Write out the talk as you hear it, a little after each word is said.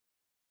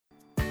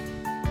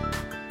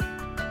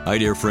Hi,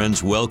 dear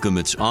friends. Welcome.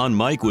 It's On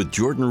Mic with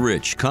Jordan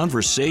Rich.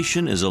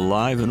 Conversation is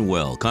alive and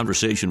well.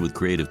 Conversation with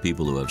creative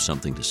people who have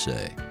something to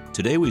say.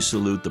 Today we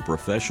salute the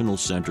Professional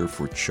Center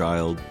for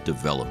Child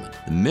Development.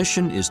 The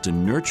mission is to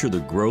nurture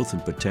the growth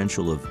and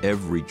potential of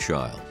every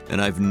child.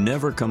 And I've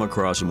never come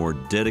across a more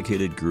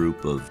dedicated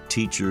group of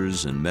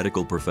teachers and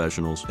medical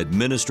professionals,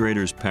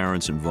 administrators,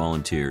 parents, and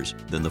volunteers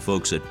than the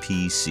folks at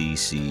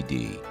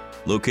PCCD.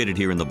 Located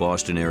here in the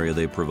Boston area,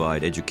 they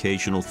provide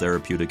educational,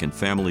 therapeutic, and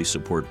family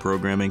support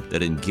programming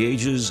that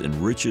engages,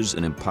 enriches,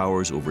 and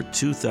empowers over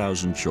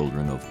 2,000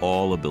 children of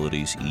all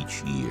abilities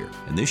each year.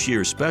 And this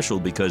year is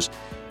special because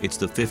it's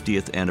the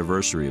 50th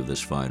anniversary of this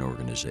fine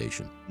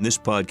organization. And this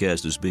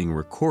podcast is being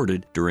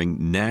recorded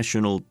during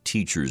National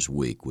Teachers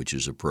Week, which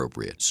is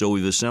appropriate. So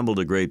we've assembled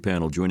a great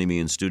panel. Joining me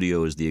in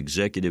studio is the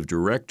Executive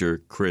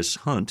Director, Chris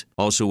Hunt.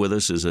 Also with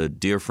us is a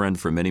dear friend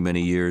for many,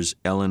 many years,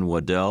 Ellen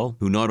Waddell,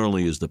 who not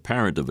only is the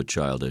parent of a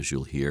child, as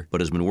you'll hear,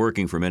 but has been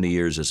working for many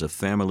years as a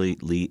family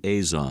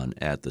liaison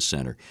at the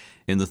center.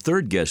 And the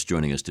third guest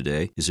joining us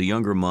today is a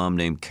younger mom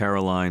named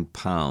Caroline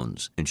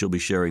Pounds, and she'll be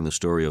sharing the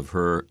story of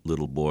her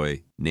little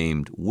boy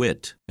named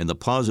Whit and the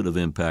positive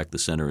impact the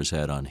center has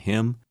had on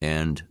him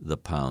and the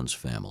Pounds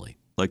family.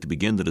 I'd like to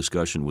begin the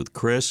discussion with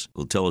Chris,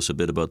 who'll tell us a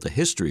bit about the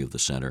history of the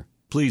center.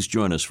 Please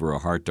join us for a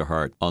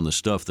heart-to-heart on the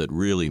stuff that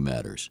really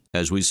matters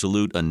as we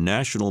salute a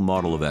national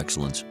model of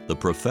excellence, the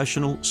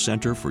Professional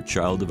Center for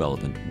Child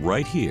Development,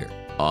 right here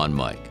on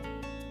Mic.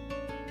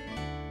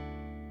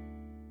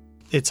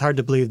 It's hard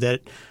to believe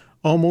that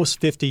almost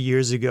 50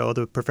 years ago,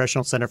 the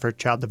Professional Center for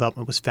Child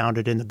Development was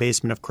founded in the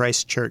basement of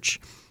Christ Church.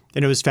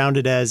 And it was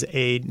founded as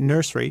a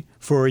nursery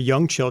for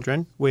young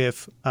children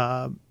with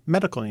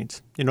medical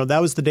needs. You know,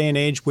 that was the day and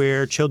age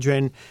where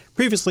children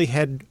previously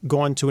had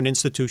gone to an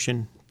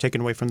institution taken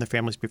away from their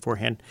families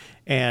beforehand.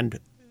 And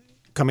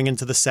coming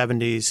into the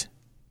 70s,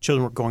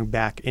 children were going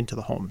back into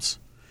the homes.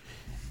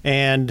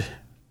 And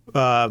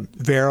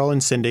Veryl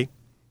and Cindy,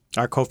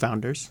 our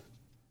co-founders,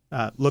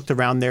 looked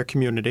around their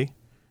community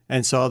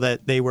and saw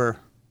that they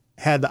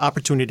had the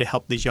opportunity to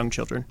help these young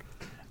children.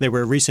 They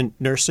were recent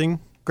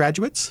nursing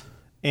graduates,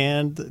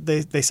 and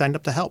they signed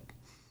up to help.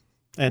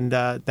 And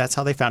that's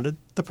how they founded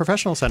the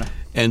Professional Center.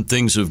 And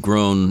things have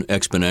grown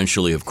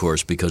exponentially, of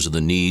course, because of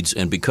the needs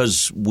and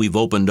because we've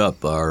opened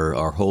up,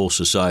 our whole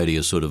society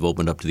has sort of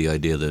opened up to the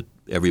idea that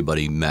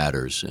everybody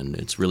matters, and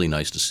it's really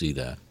nice to see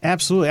that.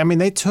 Absolutely. I mean,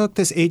 they took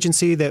this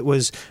agency that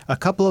was a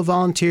couple of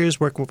volunteers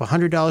working with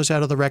 $100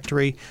 out of the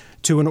rectory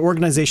to an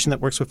organization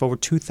that works with over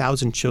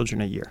 2,000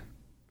 children a year.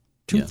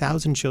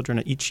 2,000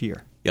 children each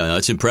year. Yeah,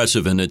 it's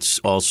impressive, and it's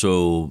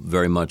also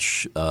very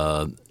much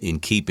in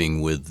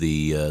keeping with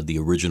the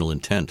original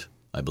intent,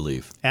 I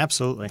believe.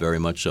 Absolutely. Very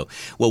much so.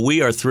 Well,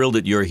 we are thrilled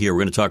that you're here.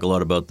 We're going to talk a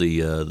lot about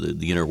the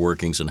inner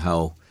workings and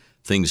how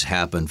things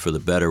happen for the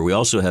better. We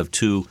also have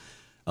two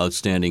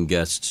outstanding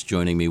guests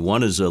joining me.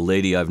 One is a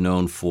lady I've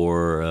known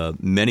for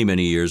many,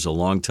 many years, a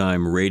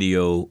longtime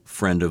radio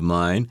friend of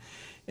mine,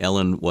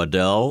 Ellen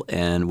Waddell,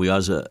 and we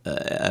also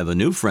have a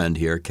new friend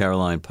here,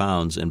 Caroline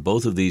Pounds, and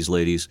both of these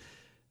ladies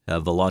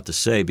have a lot to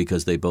say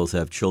because they both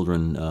have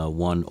children,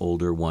 one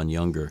older, one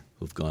younger,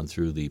 who've gone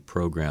through the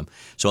program.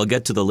 So I'll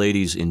get to the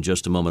ladies in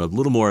just a moment. A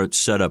little more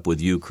setup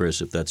with you,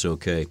 Chris, if that's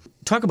okay.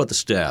 Talk about the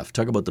staff.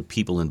 Talk about the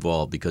people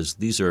involved, because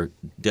these are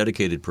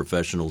dedicated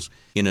professionals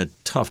in a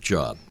tough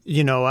job.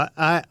 You know,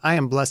 I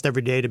am blessed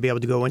every day to be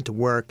able to go into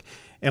work,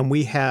 and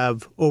we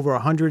have over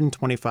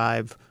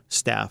 125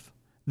 staff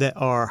that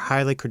are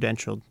highly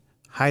credentialed,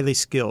 highly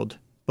skilled,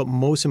 but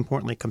most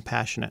importantly,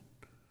 compassionate,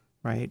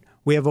 right?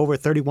 We have over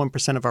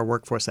 31% of our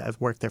workforce that have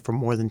worked there for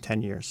more than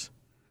 10 years.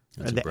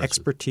 That's the impressive.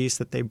 Expertise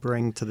that they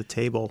bring to the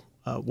table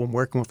when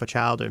working with a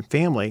child and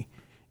family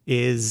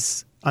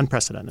is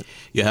unprecedented.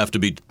 You have to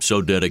be so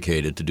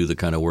dedicated to do the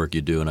kind of work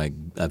you do, and I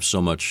have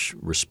so much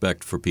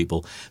respect for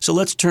people. So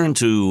let's turn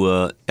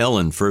to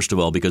Ellen, first of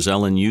all, because,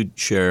 Ellen, you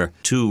share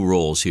two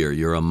roles here.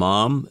 You're a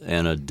mom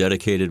and a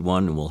dedicated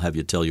one, and we'll have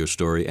you tell your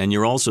story, and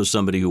you're also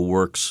somebody who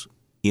works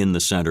in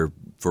the center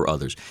for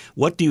others.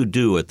 What do you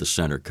do at the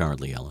center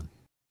currently, Ellen?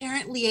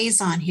 Parent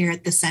liaison here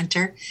at the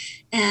center,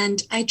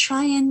 and I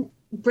try and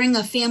bring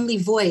a family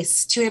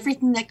voice to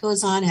everything that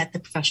goes on at the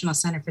Professional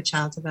Center for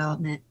Child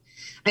Development.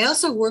 I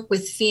also work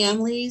with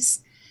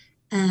families,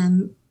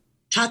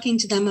 talking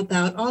to them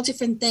about all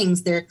different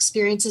things, their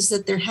experiences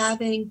that they're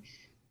having,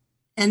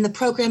 and the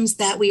programs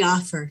that we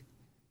offer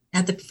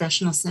at the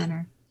Professional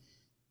Center.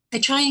 I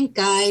try and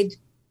guide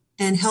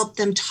and help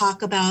them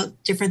talk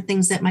about different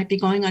things that might be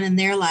going on in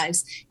their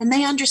lives. And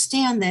they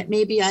understand that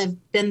maybe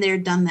I've been there,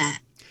 done that.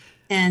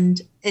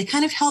 And it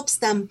kind of helps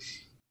them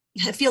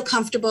feel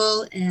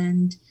comfortable,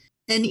 and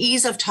an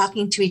ease of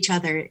talking to each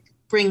other. It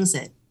brings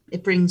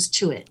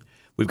to it.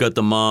 We've got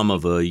the mom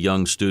of a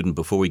young student.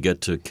 Before we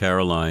get to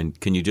Caroline,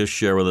 can you just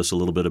share with us a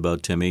little bit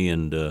about Timmy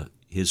and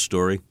his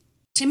story?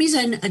 Timmy's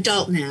an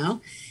adult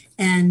now,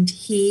 and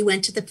he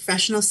went to the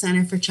Professional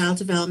Center for Child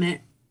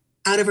Development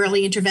out of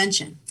early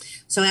intervention.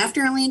 So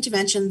after early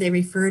intervention, they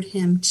referred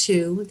him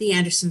to the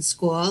Anderson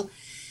School,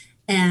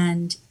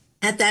 and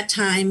At that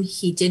time,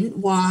 he didn't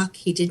walk,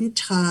 he didn't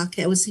talk.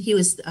 He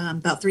was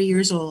about 3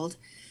 years old.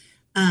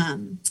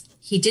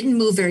 He didn't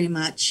move very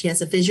much. He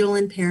has a visual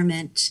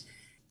impairment.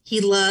 He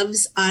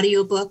loves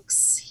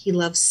audiobooks. He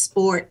loves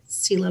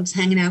sports. He loves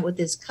hanging out with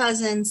his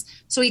cousins.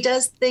 So he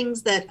does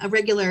things that a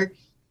regular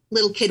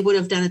little kid would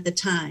have done at the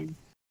time.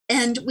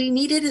 And we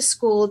needed a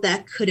school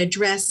that could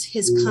address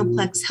his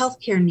complex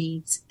healthcare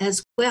needs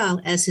as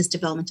well as his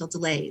developmental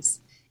delays.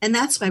 And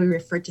that's why we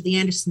referred to the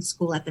Anderson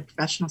School at the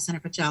Professional Center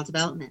for Child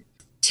Development.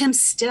 Tim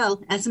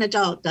still, as an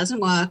adult, doesn't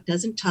walk,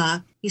 doesn't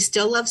talk. He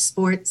still loves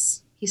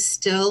sports. He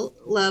still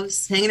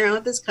loves hanging around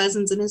with his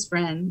cousins and his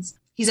friends.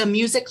 He's a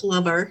music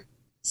lover,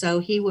 so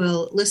he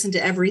will listen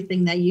to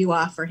everything that you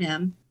offer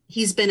him.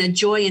 He's been a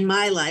joy in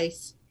my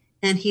life,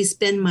 and he's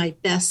been my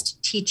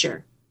best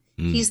teacher.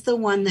 He's the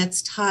one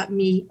that's taught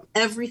me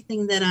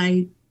everything that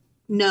I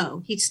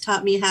know. He's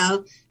taught me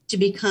how to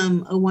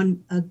become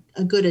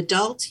a good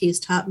adult. He's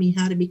taught me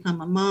how to become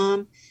a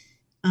mom.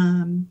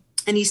 And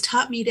he's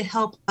taught me to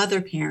help other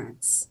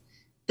parents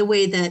the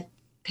way that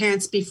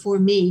parents before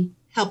me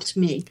helped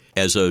me.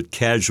 As a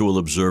casual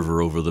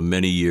observer over the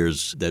many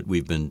years that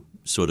we've been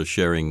sort of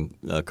sharing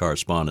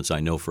correspondence, I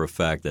know for a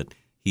fact that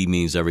he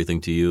means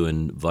everything to you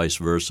and vice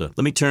versa.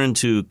 Let me turn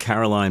to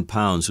Caroline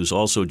Pounds, who's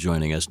also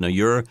joining us. Now,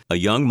 you're a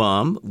young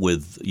mom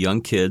with young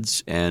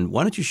kids, and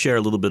why don't you share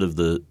a little bit of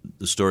the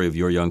story of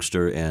your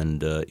youngster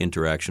and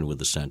interaction with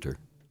the center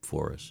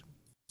for us?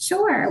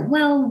 Sure.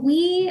 Well,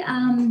 we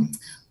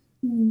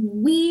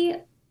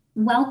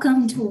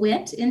welcomed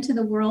Whit into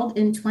the world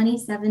in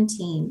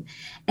 2017,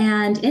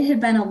 and it had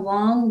been a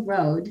long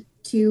road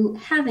to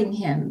having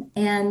him.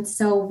 And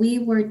so we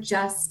were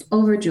just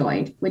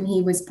overjoyed when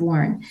he was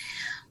born.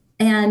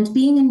 And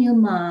being a new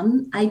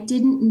mom, I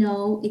didn't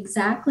know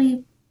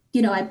exactly,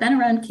 I've been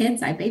around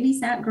kids, I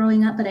babysat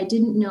growing up, but I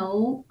didn't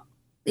know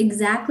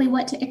exactly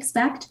what to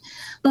expect.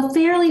 But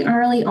fairly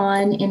early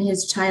on in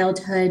his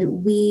childhood,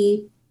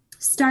 we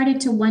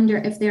started to wonder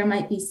if there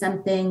might be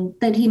something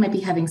that he might be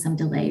having some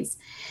delays.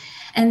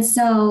 And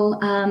so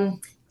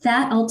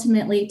that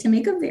ultimately, to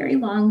make a very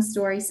long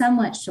story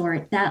somewhat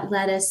short, that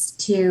led us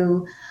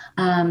to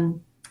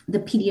the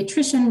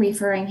pediatrician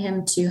referring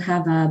him to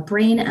have a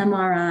brain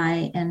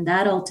MRI, and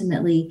that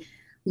ultimately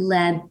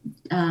led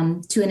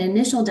to an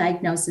initial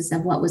diagnosis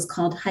of what was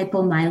called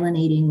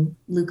hypomyelinating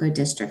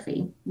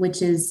leukodystrophy,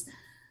 which is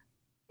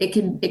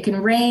it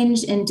can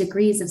range in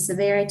degrees of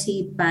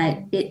severity,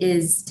 but it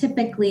is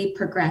typically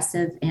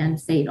progressive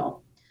and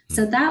fatal.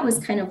 So that was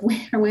kind of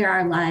where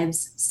our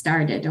lives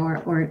started,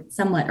 or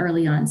somewhat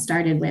early on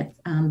started with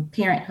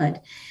parenthood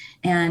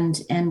and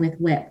with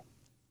Whit.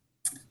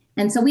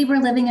 And so we were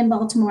living in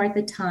Baltimore at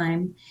the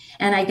time.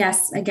 And I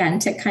guess, again,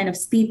 to kind of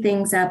speed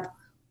things up,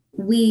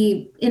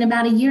 we, in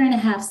about a year and a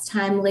half's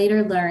time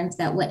later, learned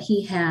that what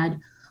he had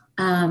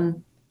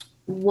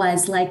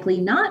was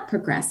likely not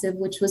progressive,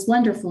 which was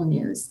wonderful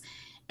news.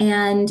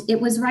 And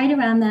it was right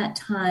around that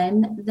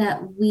time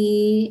that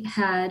we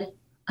had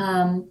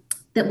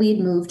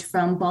moved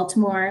from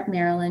Baltimore,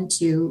 Maryland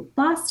to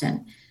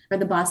Boston, or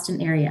the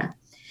Boston area.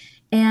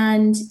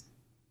 And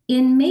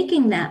in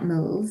making that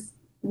move,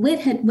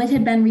 Whit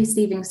had been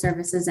receiving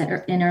services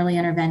in early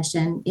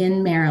intervention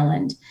in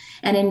Maryland,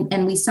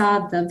 and we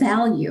saw the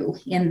value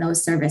in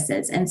those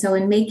services. And so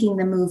in making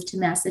the move to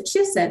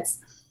Massachusetts,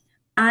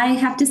 I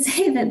have to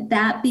say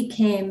that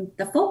became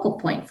the focal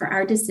point for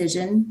our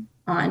decision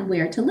on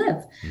where to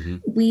live. Mm-hmm.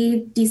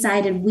 We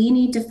decided we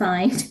need to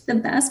find the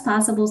best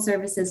possible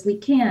services we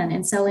can.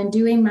 And so in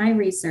doing our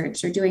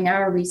research,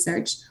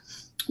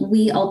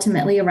 we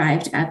ultimately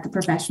arrived at the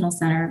Professional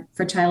Center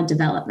for Child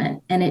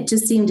Development. And it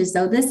just seemed as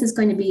though this is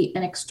going to be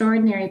an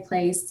extraordinary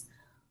place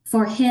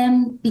for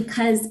him,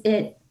 because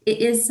it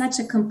is such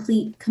a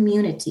complete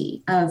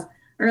community of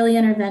early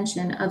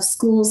intervention, of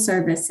school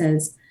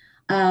services,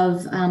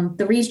 of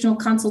the regional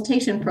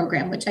consultation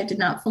program, which I did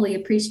not fully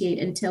appreciate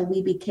until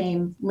we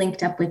became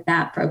linked up with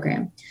that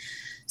program.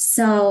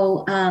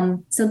 So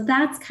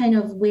that's kind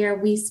of where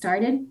we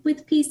started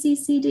with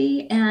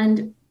PCCD.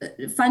 And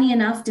funny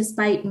enough,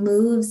 despite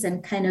moves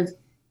and kind of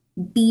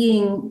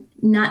being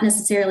not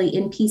necessarily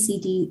in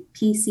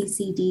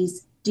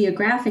PCCD's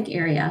geographic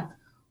area,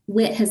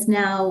 Whit has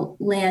now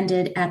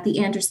landed at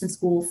the Anderson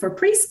School for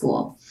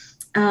Preschool,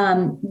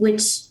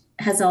 which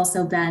has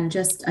also been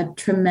just a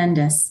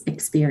tremendous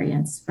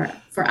experience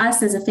for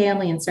us as a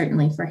family, and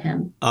certainly for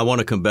him. I want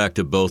to come back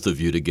to both of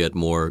you to get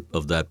more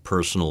of that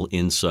personal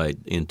insight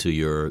into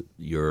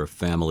your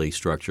family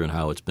structure and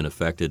how it's been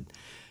affected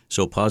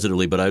so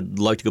positively. But I'd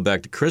like to go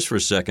back to Chris for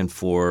a second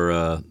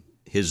for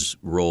his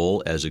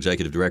role as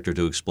executive director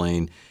to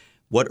explain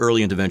what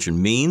early intervention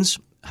means,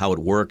 how it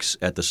works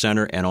at the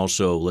center, and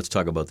also let's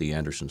talk about the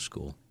Anderson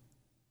School.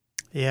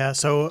 Yeah,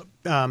 so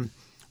our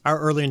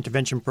early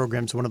intervention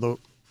program is one of the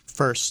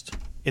first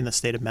in the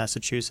state of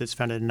Massachusetts,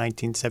 founded in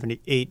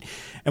 1978,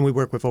 and we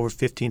work with over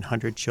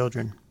 1,500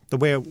 children. The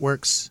way it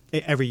works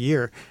every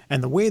year,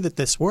 and the way that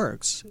this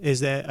works, is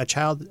that a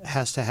child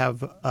has to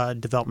have a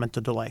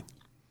developmental delay.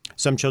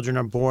 Some children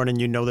are born and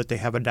you know that they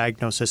have a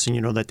diagnosis and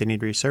you know that they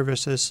need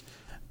services.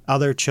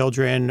 Other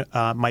children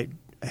might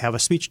have a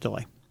speech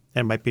delay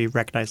and might be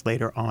recognized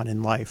later on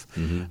in life.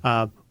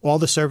 All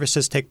the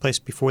services take place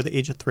before the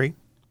age of 3.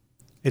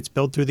 It's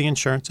billed through the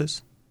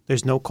insurances.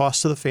 There's no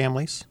cost to the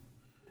families.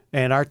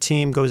 And our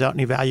team goes out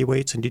and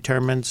evaluates and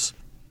determines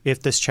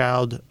if this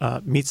child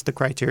meets the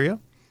criteria.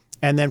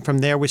 And then from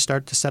there, we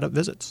start to set up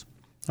visits.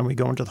 And we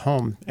go into the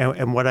home.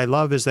 And what I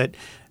love is that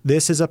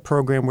this is a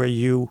program where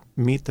you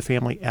meet the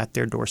family at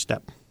their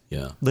doorstep.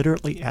 Yeah.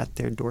 Literally at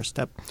their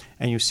doorstep.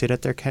 And you sit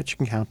at their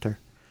kitchen counter.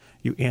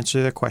 You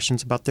answer their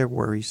questions about their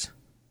worries.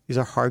 These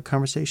are hard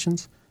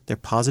conversations. They're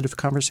positive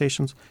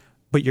conversations.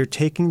 But you're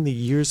taking the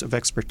years of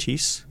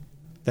expertise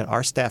that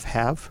our staff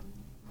have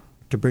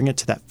to bring it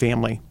to that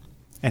family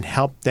and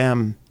help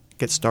them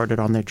get started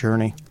on their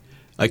journey.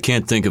 I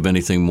can't think of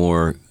anything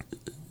more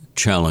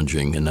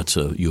challenging, and that's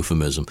a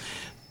euphemism.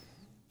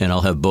 And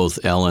I'll have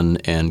both Ellen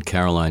and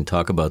Caroline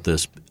talk about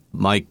this.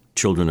 My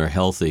children are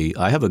healthy.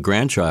 I have a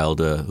grandchild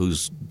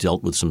who's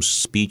dealt with some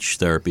speech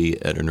therapy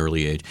at an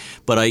early age,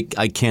 but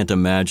I can't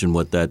imagine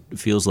what that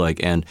feels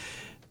like. And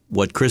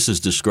what Chris is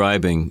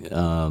describing,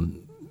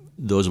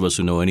 those of us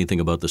who know anything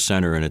about the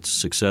center and its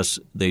success,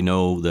 they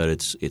know that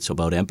it's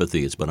about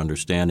empathy, it's about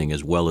understanding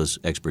as well as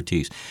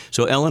expertise.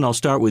 So, Ellen, I'll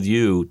start with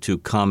you to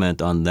comment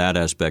on that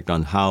aspect,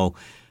 on how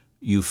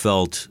you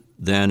felt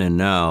then and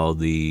now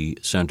the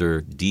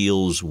center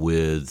deals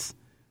with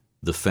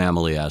the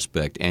family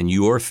aspect and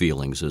your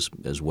feelings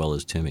as well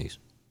as Timmy's.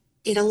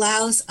 It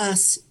allows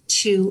us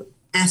to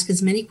ask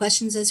as many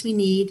questions as we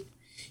need.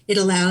 It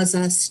allows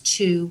us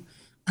to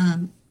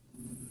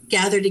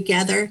gather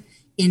together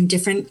in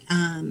different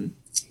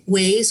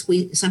ways.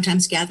 We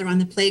sometimes gather on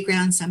the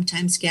playground,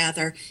 sometimes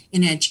gather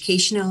in an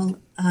educational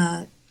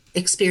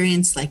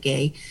experience like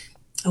a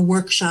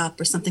workshop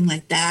or something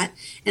like that.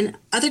 And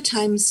other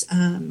times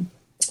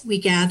we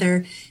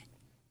gather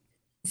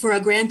for a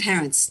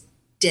grandparents'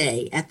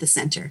 day at the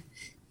center.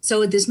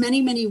 So there's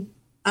many, many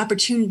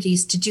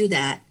opportunities to do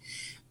that.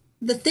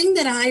 The thing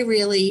that I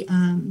really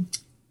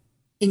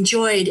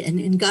enjoyed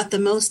and got the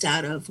most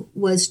out of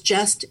was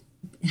just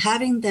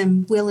having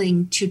them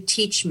willing to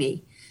teach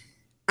me.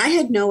 I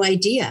had no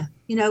idea.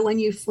 You know, when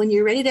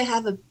you're ready to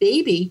have a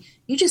baby,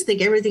 you just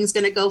think everything's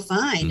going to go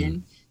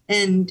fine,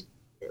 and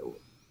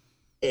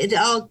it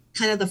all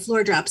kind of, the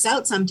floor drops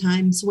out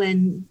sometimes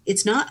when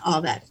it's not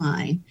all that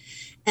fine.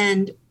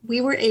 And we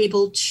were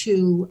able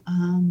to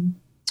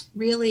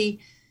really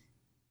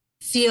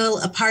feel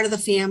a part of the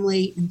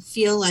family and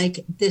feel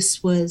like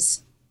this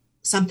was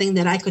something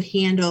that I could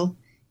handle.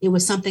 It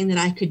was something that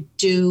I could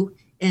do,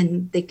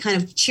 and they kind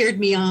of cheered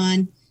me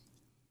on,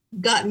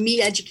 got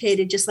me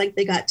educated just like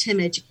they got Tim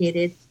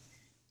educated.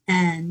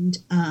 And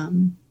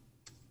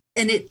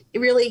it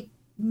really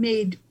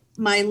made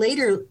my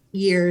later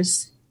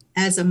years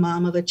as a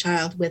mom of a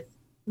child with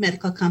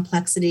medical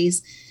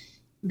complexities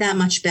that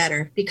much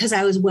better because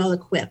I was well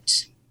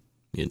equipped.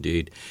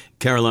 Indeed.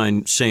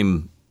 Caroline,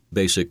 same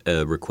basic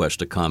request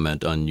to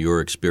comment on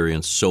your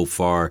experience so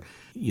far.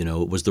 You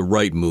know, it was the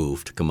right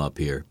move to come up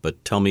here,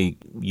 but tell me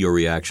your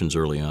reactions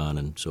early on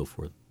and so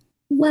forth.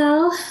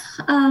 Well,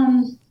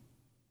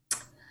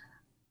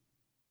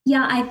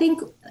 yeah, I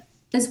think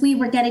as we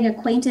were getting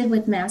acquainted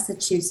with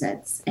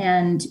Massachusetts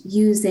and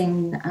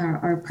using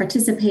or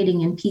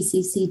participating in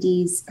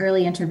PCCD's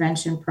early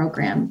intervention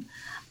program,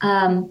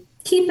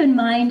 keep in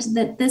mind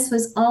that this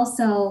was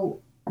also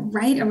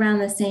right around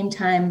the same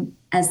time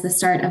as the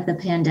start of the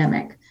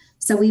pandemic.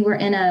 So we were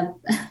in a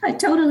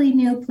totally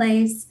new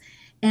place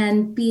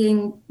and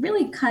being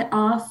really cut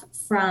off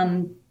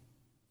from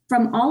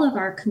all of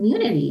our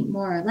community,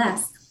 more or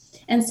less.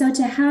 And so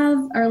to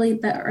have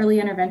the early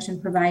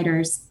intervention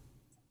providers,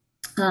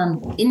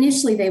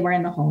 initially they were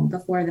in the home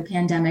before the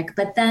pandemic,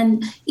 but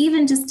then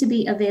even just to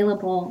be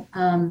available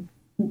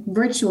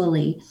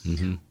virtually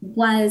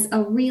was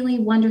a really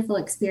wonderful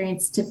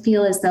experience to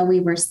feel as though we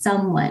were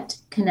somewhat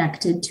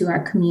connected to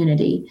our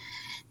community.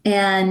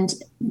 And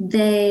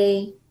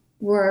they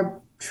were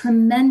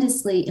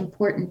tremendously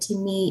important to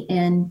me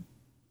in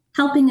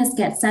helping us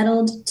get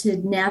settled, to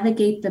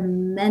navigate the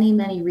many,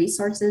 many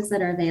resources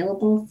that are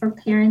available for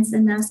parents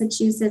in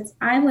Massachusetts.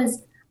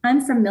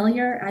 I'm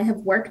familiar. I have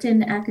worked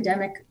in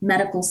academic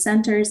medical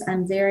centers.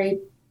 I'm very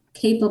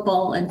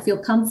capable and feel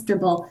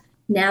comfortable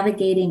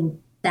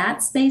navigating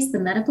that space, the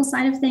medical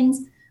side of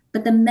things.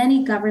 But the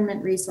many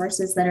government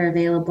resources that are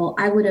available,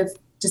 I would have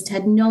just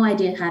had no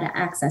idea how to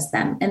access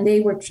them. And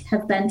they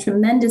have been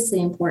tremendously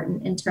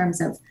important in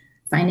terms of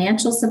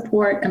financial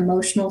support,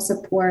 emotional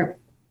support,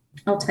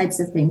 all types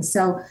of things.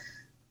 So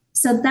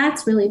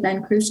that's really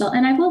been crucial.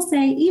 And I will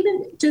say,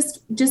 even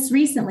just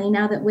recently,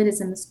 now that WIT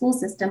is in the school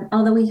system,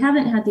 although we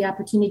haven't had the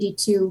opportunity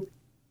to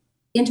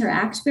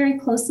interact very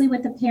closely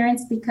with the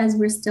parents because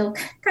we're still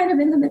kind of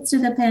in the midst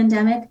of the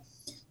pandemic,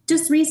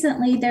 just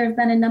recently, there have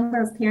been a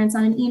number of parents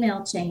on an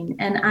email chain.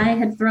 And I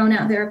had thrown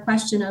out there a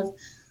question of,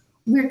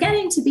 we're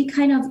getting to be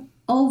kind of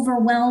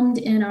overwhelmed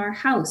in our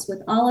house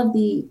with all of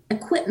the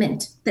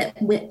equipment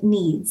that WIT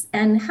needs.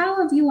 And how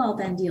have you all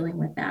been dealing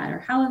with that? Or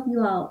how have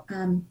you all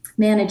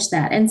managed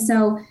that? And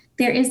so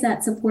there is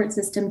that support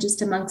system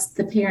just amongst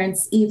the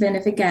parents, even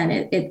if, again,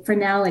 it for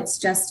now it's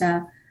just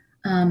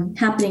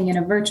happening in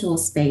a virtual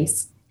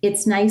space.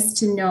 It's nice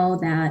to know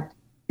that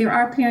there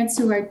are parents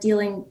who are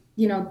dealing,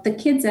 the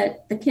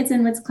kids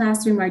in Whit's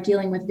classroom are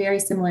dealing with very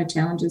similar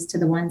challenges to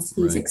the ones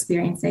he's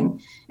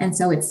experiencing. And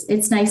so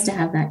it's nice to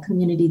have that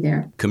community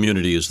there.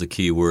 Community is the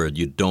key word.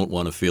 You don't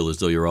want to feel as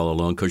though you're all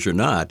alone, because you're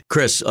not.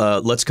 Chris,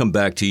 let's come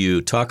back to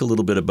you. Talk a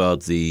little bit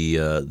about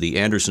the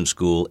Anderson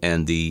School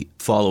and the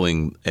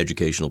following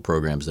educational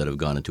programs that have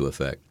gone into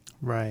effect.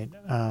 Right.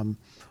 Well,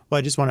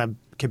 I just want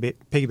to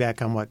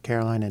piggyback on what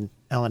Caroline and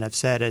Ellen have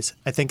said. Is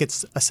I think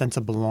it's a sense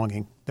of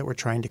belonging that we're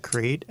trying to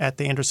create at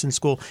the Anderson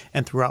School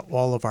and throughout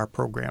all of our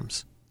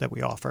programs that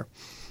we offer.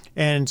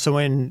 And so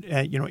in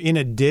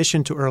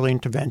addition to early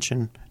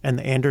intervention and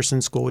the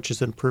Anderson School, which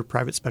is an approved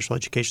private special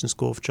education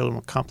school for children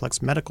with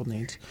complex medical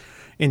needs,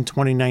 in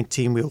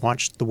 2019 we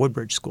launched the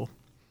Woodbridge School.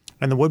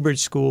 And the Woodbridge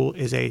School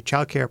is a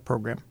child care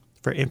program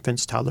for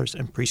infants, toddlers,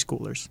 and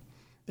preschoolers.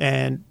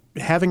 And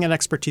having an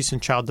expertise in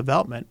child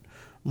development,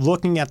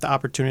 looking at the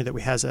opportunity that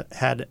we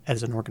had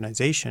as an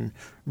organization,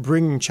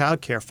 bringing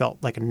childcare felt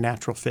like a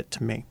natural fit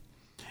to me.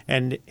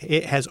 And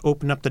it has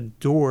opened up the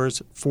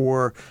doors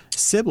for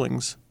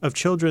siblings of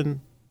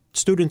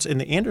students in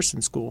the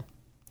Anderson School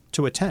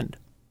to attend,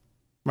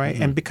 right?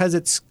 Mm-hmm. And because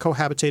it's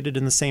cohabitated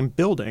in the same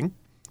building,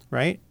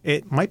 right,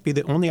 it might be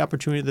the only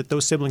opportunity that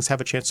those siblings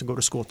have a chance to go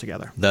to school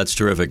together. That's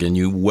terrific. And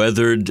you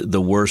weathered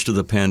the worst of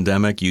the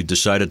pandemic. You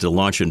decided to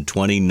launch in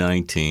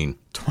 2019.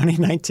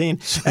 2019.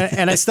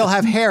 And I still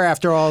have hair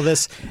after all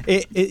this.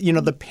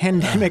 The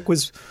pandemic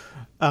was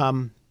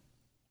I'm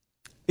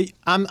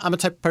a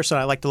type of person,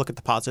 I like to look at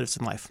the positives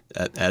in life.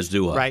 As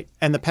do I. Right.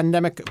 And the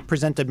pandemic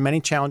presented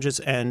many challenges,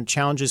 and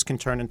challenges can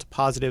turn into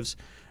positives.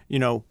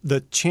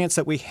 The chance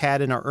that we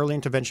had in our early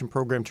intervention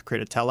program to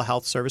create a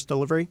telehealth service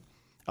delivery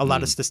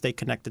allowed us to stay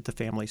connected to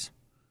families.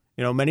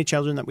 Many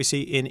children that we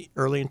see in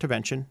early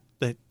intervention,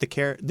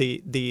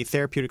 the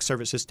therapeutic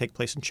services take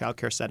place in child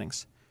care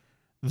settings.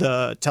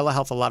 The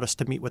telehealth allowed us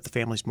to meet with the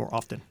families more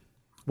often,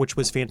 which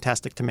was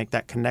fantastic to make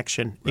that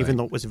connection, even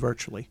though it was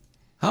virtually.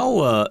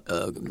 How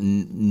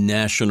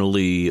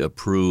nationally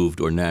approved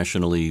or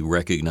nationally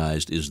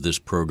recognized is this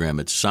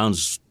program? It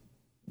sounds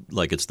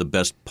like it's the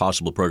best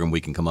possible program we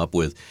can come up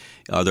with.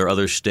 Are there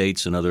other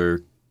states and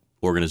other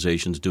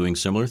organizations doing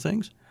similar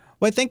things?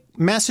 Well, I think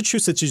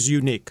Massachusetts is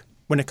unique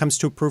when it comes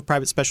to approved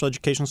private special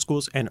education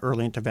schools and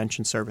early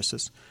intervention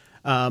services.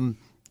 And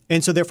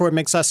so therefore it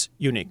makes us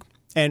unique.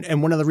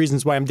 And one of the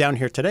reasons why I'm down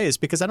here today is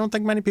because I don't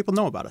think many people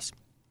know about us.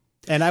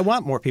 And I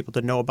want more people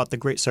to know about the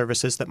great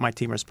services that my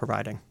team is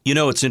providing.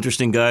 It's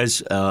interesting,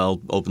 guys. I'll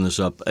open this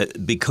up.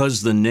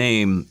 Because the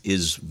name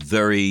is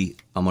very,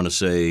 I'm going to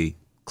say,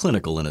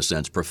 clinical in a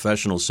sense,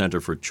 Professional Center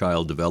for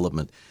Child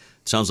Development.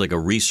 It sounds like a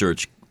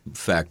research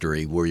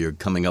factory where you're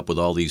coming up with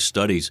all these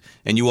studies,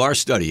 and you are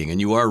studying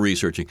and you are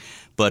researching.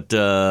 But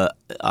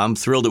I'm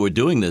thrilled that we're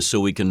doing this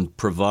so we can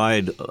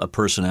provide a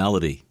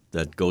personality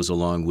that goes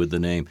along with the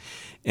name.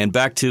 And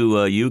back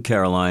to you,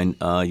 Caroline.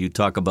 You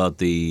talk about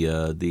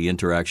the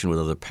interaction with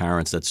other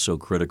parents. That's so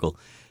critical.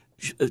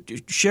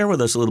 Share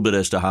with us a little bit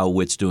as to how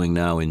Whit's doing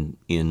now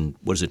in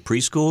what is it,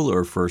 preschool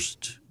or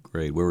first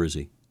grade? Where is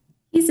he?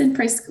 He's in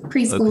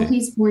preschool. Okay.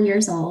 He's 4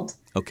 years old.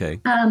 Okay.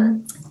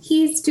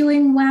 He's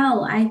doing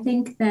well. I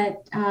think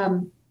that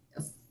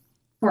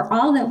for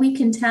all that we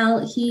can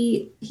tell,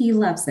 he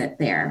loves it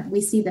there.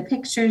 We see the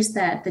pictures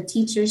that the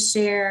teachers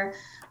share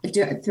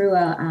through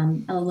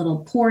a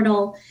little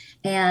portal,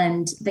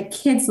 and the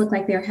kids look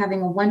like they're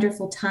having a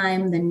wonderful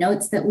time. The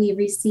notes that we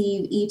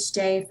receive each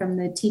day from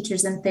the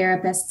teachers and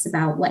therapists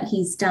about what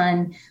he's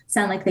done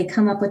sound like they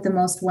come up with the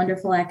most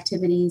wonderful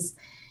activities.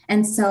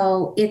 And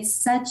so it's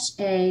such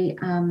a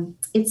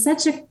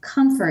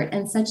comfort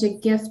and such a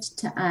gift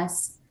to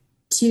us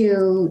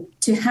to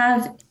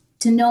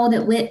know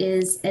that Whit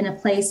is in a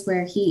place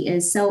where he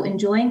is so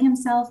enjoying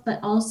himself, but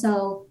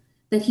also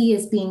that he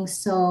is being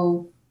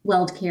so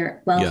well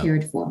cared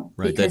for.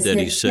 Right, because that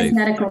he's safe. His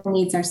medical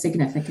needs are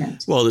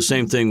significant. Well, the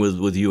same thing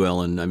with you,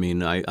 Ellen. I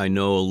mean, I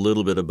know a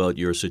little bit about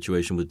your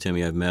situation with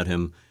Timmy. I've met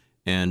him,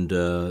 and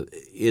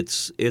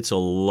it's a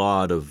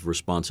lot of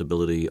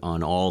responsibility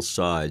on all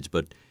sides,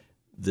 but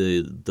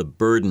the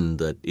burden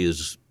that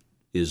is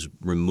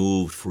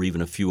removed for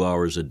even a few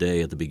hours a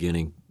day at the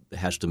beginning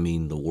has to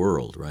mean the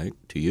world, right,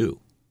 to you.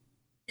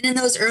 And in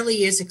those early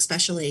years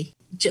especially,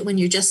 when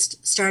you're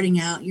just starting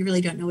out, you really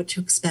don't know what to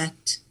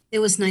expect. It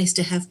was nice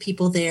to have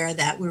people there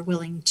that were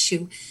willing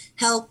to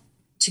help,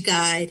 to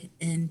guide,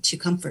 and to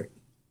comfort.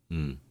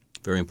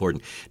 Very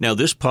important. Now,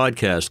 this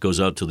podcast goes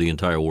out to the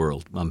entire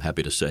world, I'm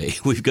happy to say.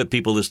 We've got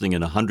people listening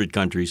in 100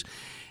 countries.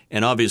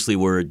 And obviously,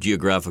 we're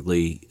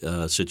geographically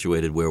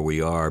situated where we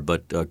are.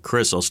 But,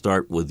 Chris, I'll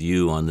start with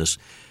you on this.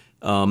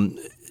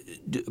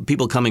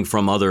 People coming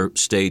from other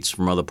states,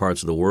 from other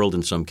parts of the world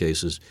in some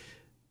cases,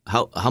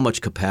 how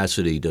much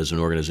capacity does an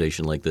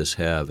organization like this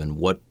have? And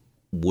what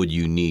would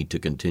you need to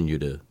continue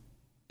to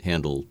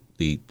handle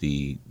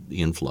the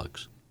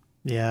influx?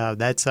 Yeah,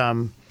 that's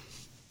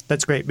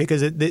great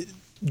because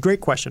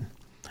great question.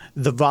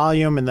 the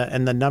volume and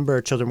the number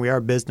of children, we are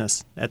a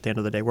business at the end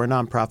of the day. We're a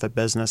nonprofit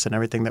business, and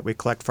everything that we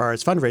collect for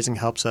its fundraising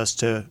helps us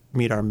to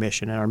meet our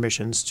mission, and our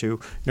mission is to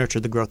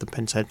nurture the growth and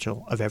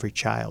potential of every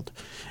child.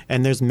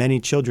 And there's many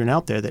children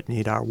out there that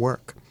need our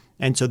work.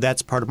 And so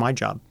that's part of my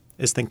job,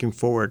 is thinking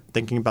forward,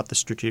 thinking about the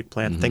strategic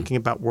plan, thinking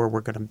about where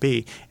we're going to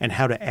be and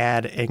how to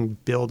add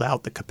and build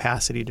out the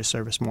capacity to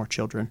service more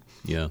children.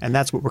 Yeah. And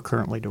that's what we're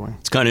currently doing.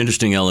 It's kind of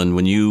interesting, Ellen,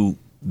 when you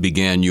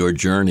began your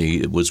journey,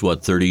 it was,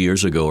 30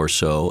 years ago or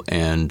so,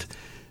 and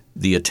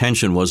the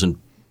attention wasn't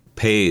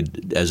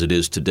paid as it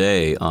is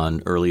today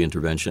on early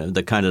intervention,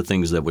 the kind of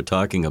things that we're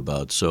talking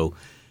about. So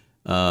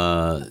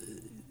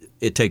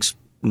it takes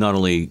not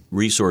only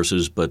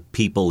resources but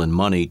people and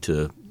money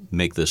to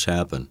make this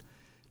happen.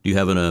 Do you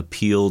have an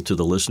appeal to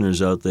the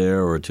listeners out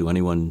there or to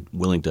anyone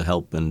willing to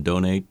help and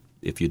donate?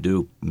 If you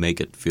do, make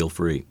it. Feel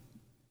free.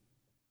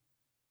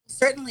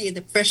 Certainly,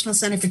 the Professional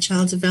Center for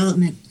Child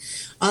Development,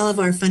 all of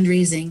our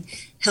fundraising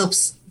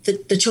helps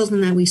the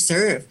children that we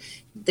serve.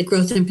 The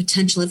growth and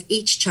potential of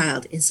each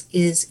child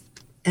is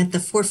at the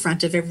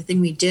forefront of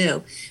everything we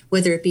do,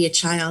 whether it be a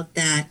child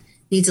that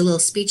needs a little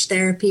speech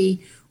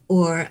therapy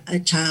or a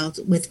child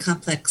with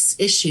complex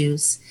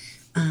issues.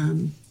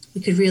 We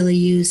could really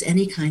use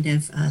any kind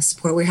of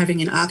support. We're having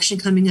an auction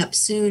coming up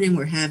soon, and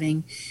we're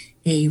having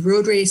a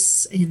road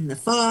race in the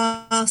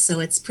fall, so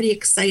it's pretty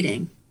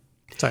exciting.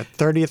 It's our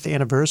 30th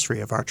anniversary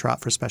of our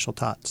Trot for Special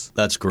Tots.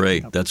 That's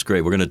great. That's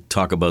great. We're going to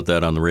talk about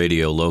that on the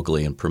radio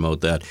locally and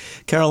promote that.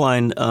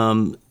 Caroline,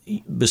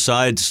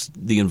 besides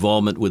the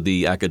involvement with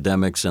the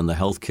academics and the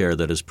healthcare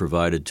that is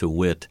provided to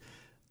WIT,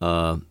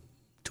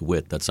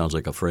 that sounds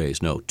like a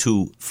phrase. No,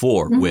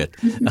 for WIT.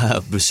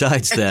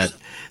 Besides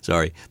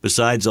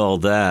all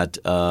that,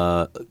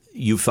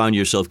 you found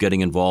yourself getting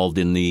involved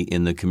in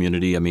the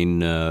community. I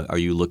mean, are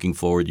you looking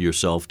forward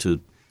yourself to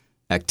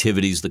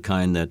activities the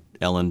kind that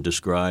Ellen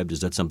described? Is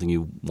that something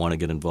you want to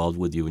get involved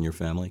with, you and your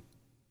family?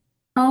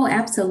 Oh,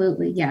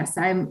 absolutely. Yes.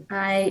 I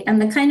am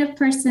the kind of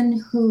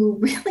person who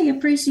really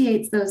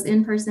appreciates those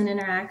in-person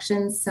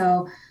interactions.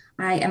 So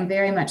I am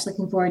very much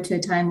looking forward to a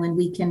time when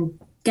we can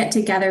get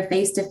together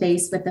face to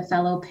face with the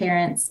fellow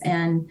parents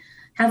and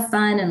have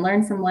fun and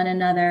learn from one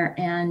another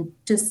and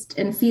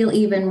feel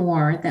even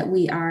more that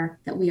we are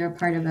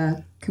part of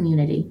a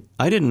community.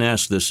 I didn't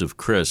ask this of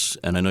Chris,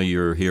 and I know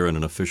you're here in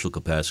an official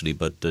capacity,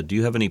 but do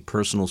you have any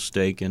personal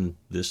stake in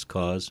this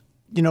cause?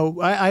 You know,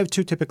 I have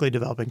two typically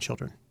developing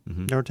children,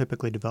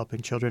 neurotypically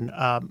developing children.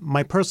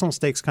 My personal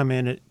stakes come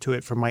into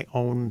it from my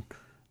own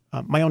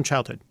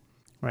childhood.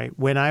 Right.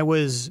 When I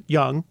was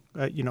young,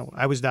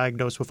 I was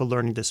diagnosed with a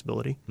learning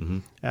disability,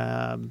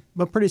 a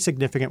pretty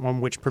significant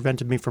one, which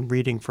prevented me from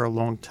reading for a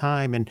long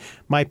time. And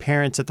my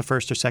parents at the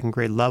first or second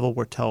grade level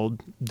were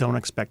told, don't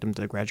expect them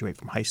to graduate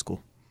from high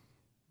school.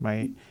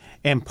 Right.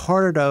 And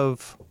part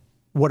of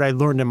what I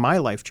learned in my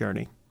life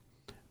journey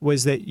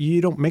was that you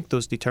don't make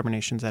those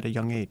determinations at a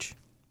young age.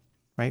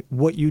 Right.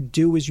 What you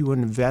do is you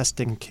invest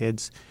in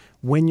kids.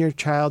 When your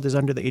child is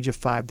under the age of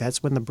 5,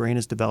 that's when the brain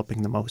is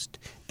developing the most.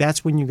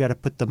 That's when you got to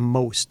put the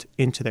most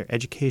into their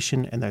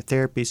education and their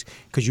therapies,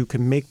 because you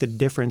can make the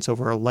difference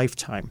over a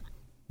lifetime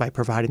by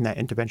providing that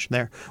intervention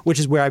there, which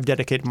is where I've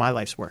dedicated my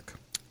life's work.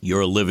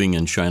 You're a living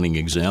and shining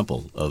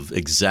example of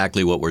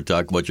exactly what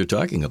you're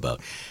talking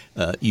about.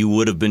 You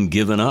would have been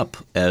given up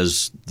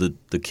as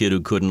the kid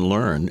who couldn't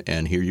learn,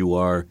 and here you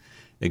are,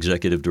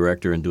 executive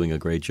director and doing a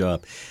great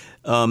job.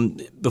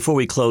 Before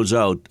we close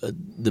out,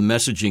 the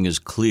messaging is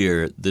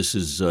clear. This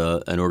is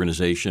an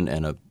organization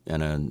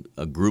and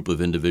a group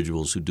of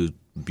individuals who do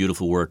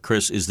beautiful work.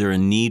 Chris, is there a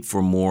need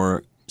for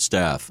more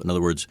staff? In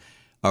other words,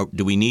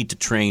 do we need to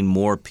train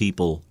more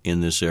people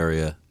in this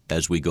area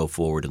as we go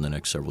forward in the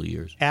next several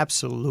years?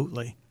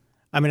 Absolutely.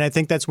 I mean, I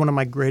think that's one of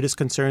my greatest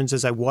concerns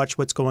as I watch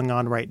what's going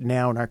on right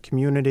now in our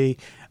community.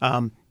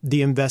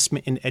 The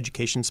investment in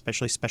education,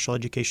 especially special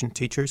education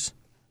teachers,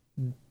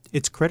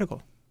 it's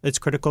critical. It's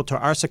critical to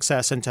our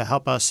success and to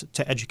help us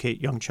to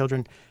educate young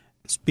children.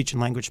 Speech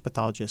and language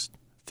pathologists,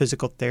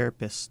 physical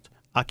therapists,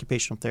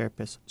 occupational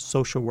therapists,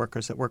 social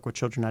workers that work with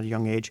children at a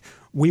young age.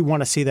 We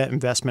want to see that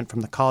investment from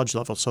the college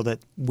level so that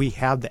we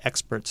have the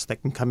experts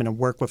that can come in and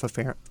work with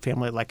a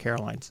family like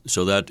Caroline's.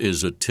 So that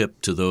is a tip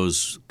to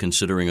those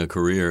considering a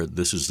career.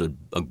 This is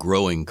a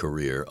growing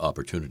career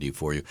opportunity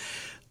for you.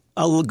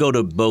 I'll go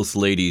to both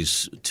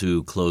ladies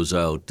to close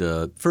out.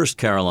 First,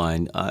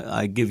 Caroline,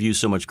 I give you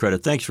so much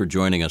credit. Thanks for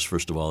joining us,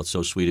 first of all. It's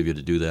so sweet of you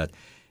to do that.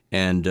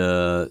 And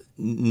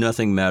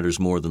nothing matters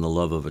more than the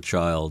love of a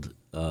child,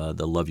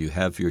 the love you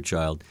have for your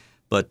child.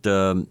 But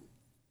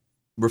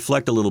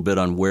reflect a little bit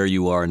on where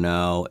you are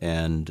now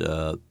and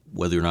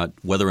whether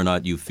or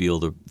not you feel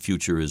the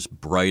future is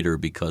brighter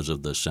because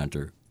of the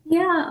center.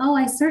 Yeah. Oh,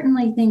 I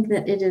certainly think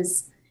that it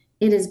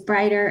is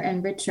brighter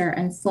and richer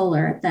and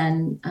fuller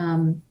than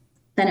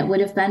it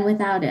would have been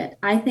without it.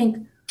 I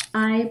think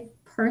I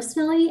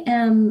personally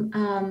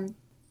am,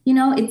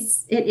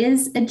 it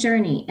is a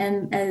journey.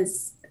 And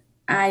as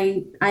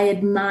I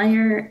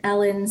admire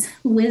Ellen's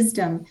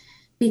wisdom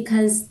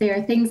because there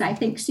are things I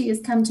think she has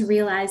come to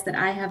realize that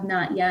I have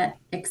not yet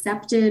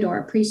accepted or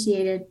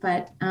appreciated.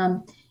 But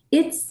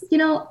it's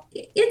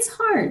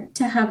hard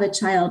to have a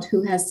child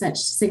who has such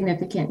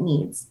significant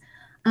needs.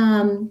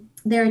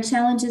 There are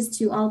challenges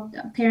to all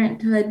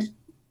parenthood,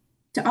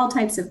 to all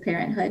types of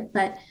parenthood,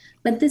 but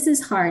this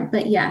is hard.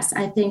 But yes,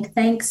 I think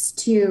thanks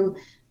to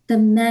the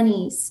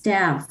many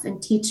staff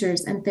and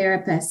teachers and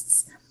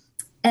therapists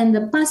and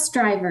the bus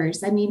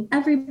drivers, I mean,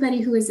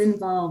 everybody who is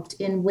involved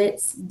in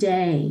WIT's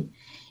day,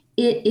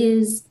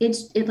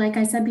 it's like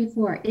I said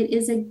before, it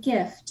is a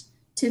gift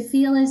to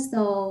feel as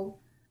though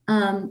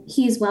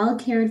he's well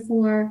cared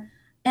for,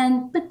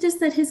 but just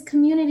that his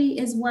community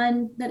is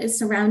one that is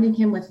surrounding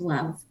him with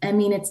love. I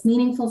mean, it's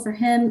meaningful for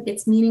him.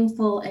 It's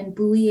meaningful and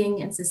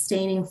buoying and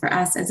sustaining for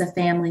us as a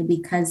family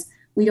because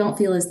we don't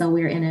feel as though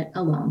we're in it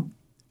alone.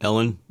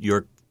 Ellen,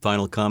 your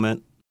final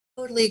comment?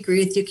 Totally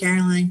agree with you,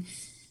 Caroline.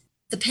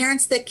 The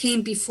parents that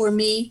came before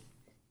me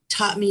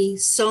taught me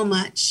so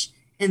much,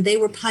 and they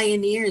were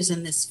pioneers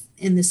in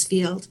this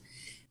field.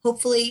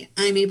 Hopefully,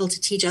 I'm able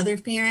to teach other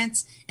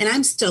parents, and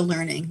I'm still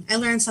learning. I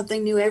learn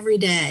something new every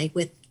day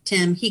with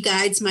Tim. He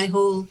guides my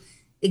whole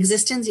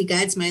existence. He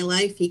guides my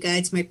life. He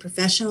guides my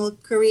professional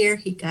career.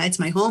 He guides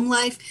my home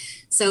life.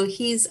 So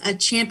he's a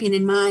champion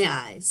in my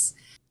eyes.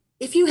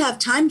 If you have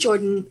time,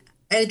 Jordan,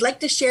 I'd like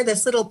to share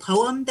this little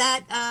poem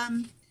that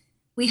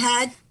we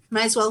had.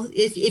 Might as well,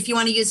 if you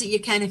want to use it, you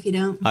can. If you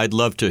don't, I'd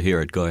love to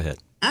hear it. Go ahead.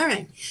 All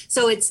right.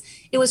 So it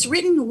was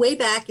written way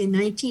back in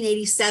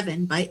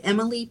 1987 by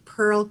Emily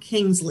Pearl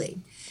Kingsley.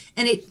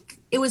 And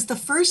it was the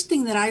first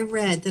thing that I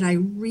read that I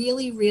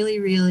really, really,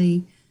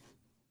 really,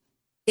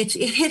 it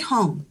hit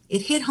home.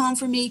 It hit home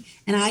for me,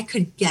 and I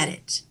could get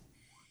it.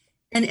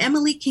 And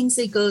Emily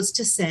Kingsley goes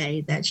to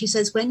say that, she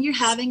says, when you're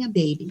having a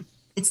baby,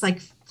 it's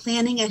like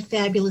planning a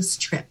fabulous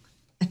trip,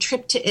 a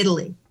trip to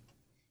Italy.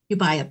 You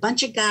buy a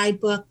bunch of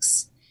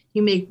guidebooks.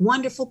 You make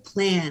wonderful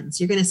plans.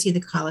 You're going to see the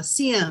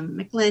Colosseum,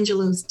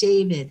 Michelangelo's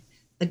David,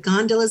 the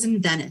gondolas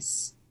in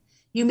Venice.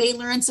 You may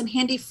learn some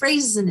handy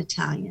phrases in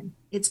Italian.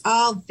 It's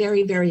all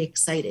very, very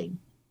exciting.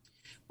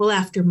 Well,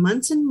 after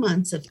months and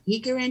months of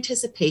eager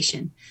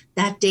anticipation,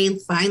 that day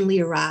finally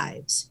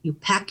arrives. You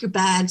pack your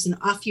bags and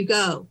off you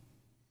go.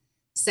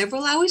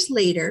 Several hours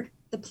later,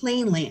 the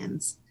plane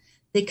lands.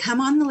 They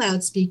come on the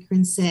loudspeaker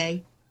and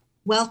say,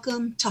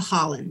 "Welcome to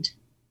Holland."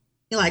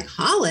 You're like,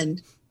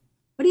 Holland?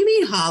 What do you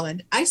mean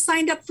Holland? I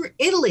signed up for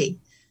Italy.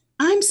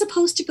 I'm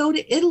supposed to go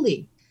to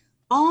Italy.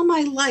 All my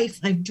life,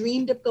 I've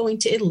dreamed of going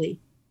to Italy.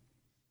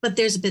 But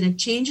there's been a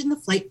change in the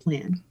flight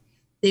plan.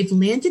 They've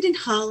landed in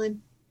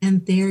Holland,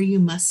 and there you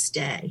must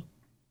stay.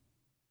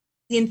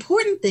 The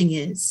important thing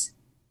is,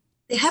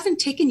 they haven't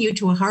taken you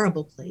to a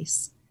horrible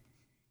place.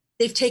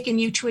 They've taken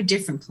you to a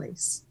different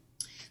place.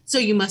 So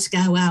you must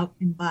go out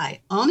and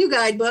buy all new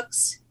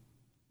guidebooks.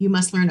 You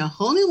must learn a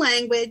whole new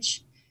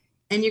language.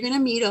 And you're going to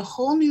meet a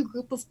whole new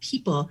group of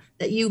people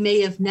that you may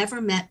have never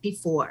met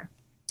before.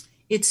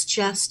 It's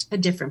just a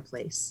different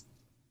place.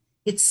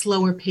 It's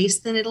slower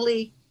paced than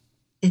Italy.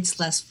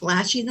 It's less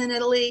flashy than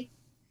Italy.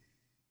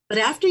 But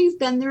after you've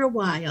been there a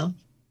while,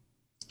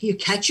 you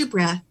catch your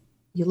breath,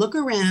 you look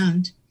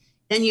around,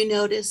 and you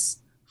notice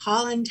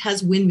Holland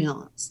has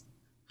windmills,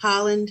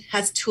 Holland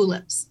has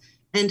tulips,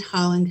 and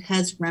Holland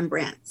has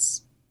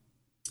Rembrandts.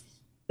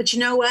 But you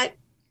know what?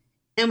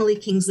 Emily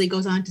Kingsley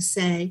goes on to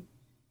say,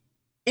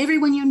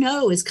 everyone you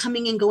know is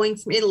coming and going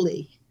from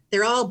Italy.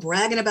 They're all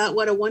bragging about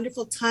what a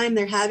wonderful time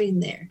they're having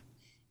there.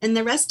 And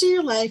the rest of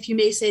your life, you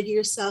may say to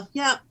yourself,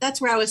 yeah,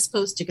 that's where I was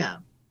supposed to go.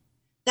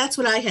 That's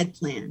what I had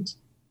planned.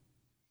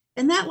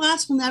 And that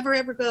loss will never,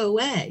 ever go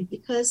away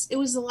because it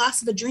was the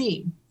loss of a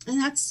dream. And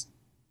that's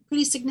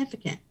pretty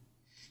significant.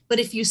 But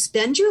if you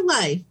spend your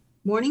life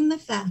mourning the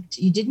fact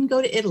you didn't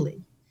go to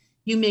Italy,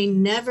 you may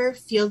never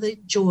feel the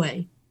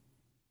joy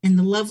and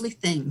the lovely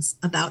things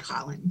about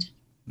Holland.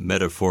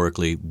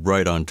 Metaphorically,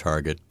 right on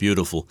target.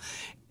 Beautiful.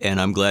 And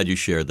I'm glad you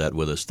shared that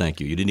with us. Thank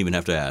you. You didn't even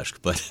have to ask,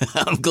 but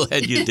I'm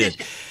glad you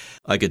did.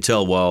 I could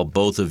tell while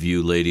both of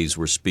you ladies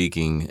were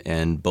speaking,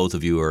 and both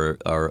of you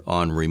are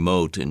on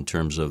remote in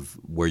terms of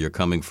where you're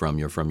coming from.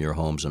 You're from your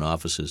homes and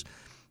offices,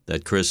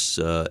 that Chris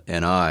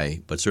and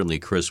I, but certainly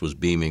Chris was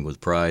beaming with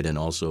pride and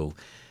also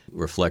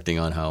reflecting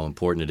on how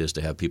important it is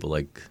to have people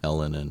like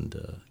Ellen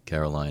and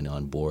Caroline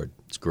on board.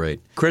 It's great.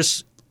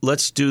 Chris,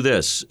 let's do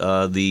this.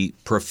 The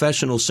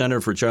Professional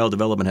Center for Child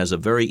Development has a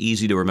very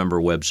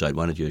easy-to-remember website.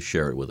 Why don't you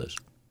share it with us?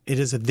 It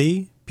is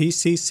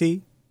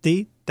thepccd.org.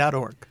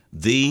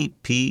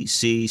 thepccd.org.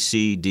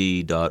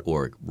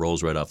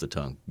 Rolls right off the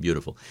tongue.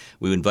 Beautiful.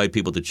 We invite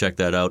people to check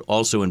that out.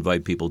 Also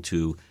invite people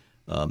to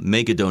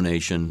make a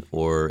donation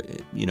or,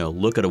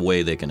 look at a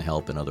way they can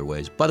help in other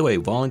ways. By the way,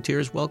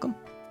 volunteers welcome?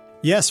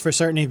 Yes, for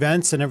certain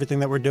events and everything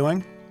that we're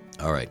doing.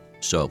 All right.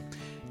 So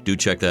do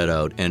check that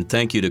out. And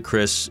thank you to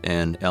Chris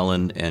and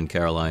Ellen and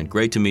Caroline.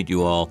 Great to meet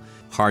you all.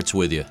 Hearts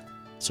with you.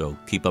 So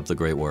keep up the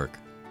great work.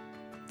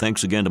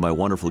 Thanks again to my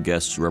wonderful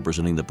guests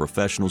representing the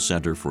Professional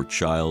Center for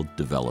Child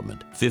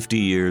Development. 50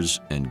 years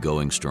and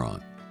going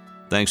strong.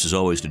 Thanks as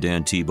always to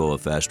Dan Tebow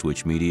of Fast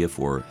Twitch Media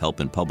for help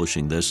in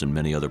publishing this and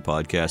many other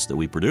podcasts that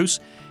we produce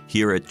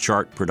here at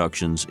Chart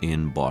Productions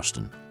in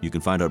Boston. You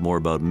can find out more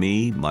about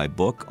me, my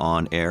book,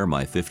 On Air,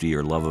 My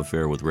 50-Year Love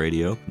Affair with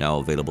Radio, now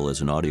available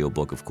as an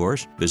audiobook, of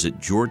course. Visit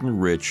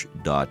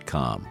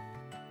jordanrich.com.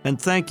 And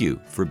thank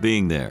you for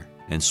being there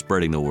and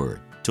spreading the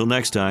word. Till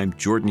next time,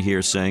 Jordan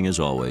here saying,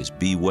 as always,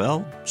 be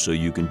well so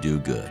you can do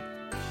good.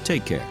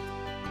 Take care.